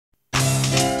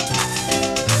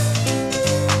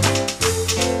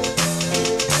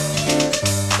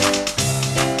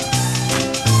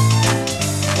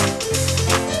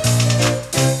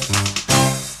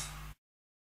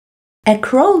A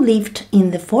crow lived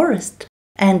in the forest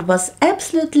and was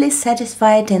absolutely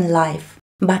satisfied in life.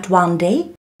 But one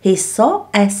day he saw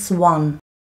a swan.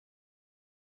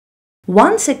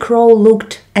 Once a crow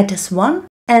looked at a swan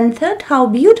and thought how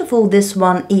beautiful this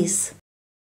swan is.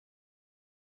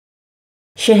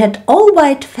 She had all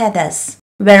white feathers,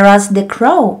 whereas the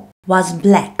crow was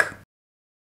black.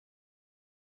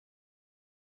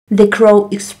 The crow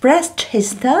expressed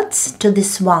his thoughts to the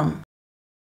swan.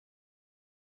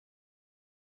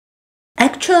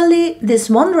 Actually, the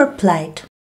swan replied,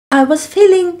 "I was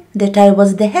feeling that I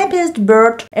was the happiest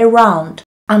bird around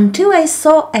until I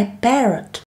saw a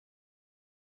parrot."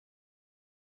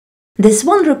 The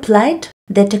swan replied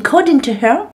that according to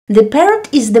her, the parrot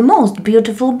is the most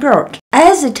beautiful bird,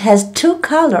 as it has 2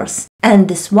 colors, and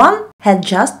the swan had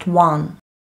just 1.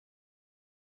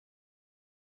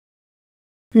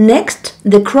 Next,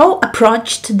 the crow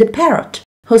approached the parrot,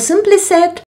 who simply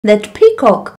said that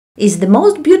Peacock is the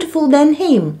most beautiful than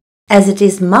him, as it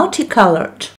is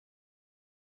multicolored.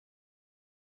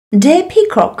 "Dear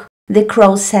Peacock," the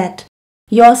crow said,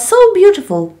 "you are so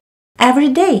beautiful. Every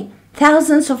day,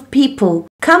 thousands of people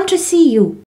come to see you.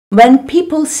 When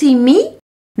people see me,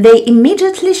 they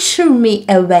immediately shoo me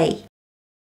away.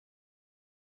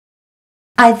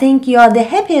 I think you are the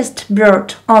happiest bird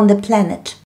on the planet."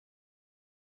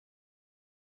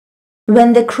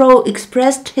 When the crow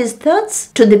expressed his thoughts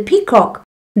to the peacock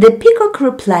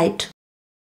replied,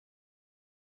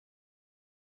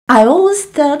 "I always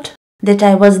thought that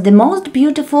I was the most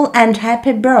beautiful and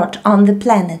happy bird on the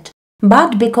planet,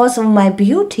 but because of my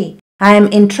beauty, I am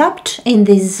entrapped in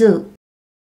this zoo."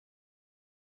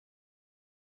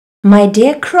 My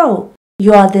dear crow,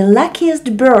 you are the luckiest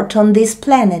bird on this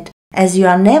planet, as you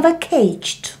are never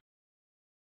caged.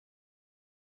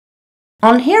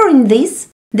 On hearing this,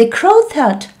 the crow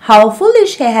thought how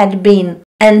foolish he had been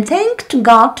and thanked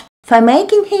God for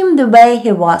making him the way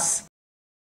he was.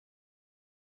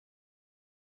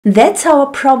 That's our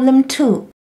problem too.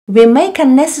 We make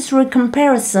unnecessary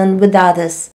comparison with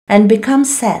others and become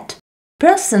sad.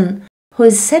 Person who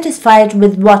is satisfied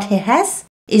with what he has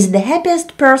is the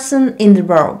happiest person in the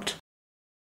world.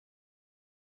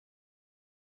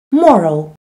 Moral: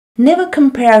 never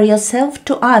compare yourself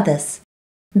to others.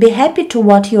 Be happy to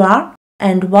what you are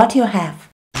and what you have.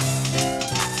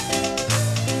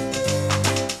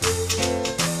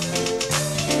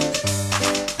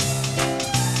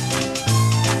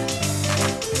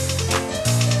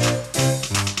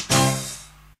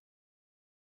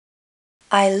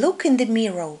 I look in the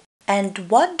mirror, and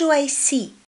what do I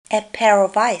see? A pair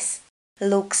of eyes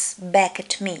looks back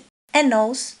at me. A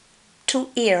nose, 2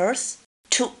 ears,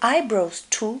 2 eyebrows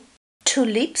too, 2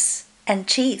 lips and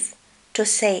teeth to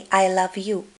say I love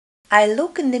you. I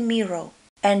look in the mirror,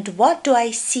 and what do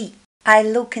I see? I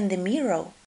look in the mirror,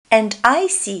 and I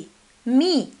see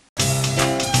me.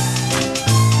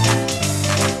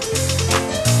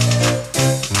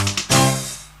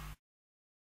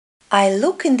 I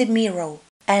look in the mirror,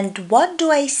 and what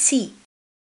do I see?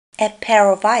 A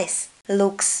pair of eyes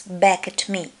looks back at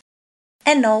me.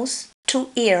 A nose, 2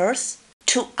 ears,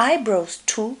 2 eyebrows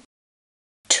too,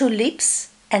 2 lips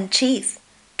and teeth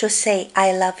to say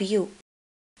I love you.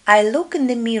 I look in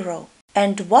the mirror,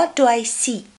 and what do I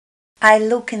see? I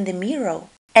look in the mirror,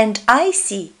 and I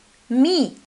see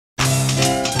me.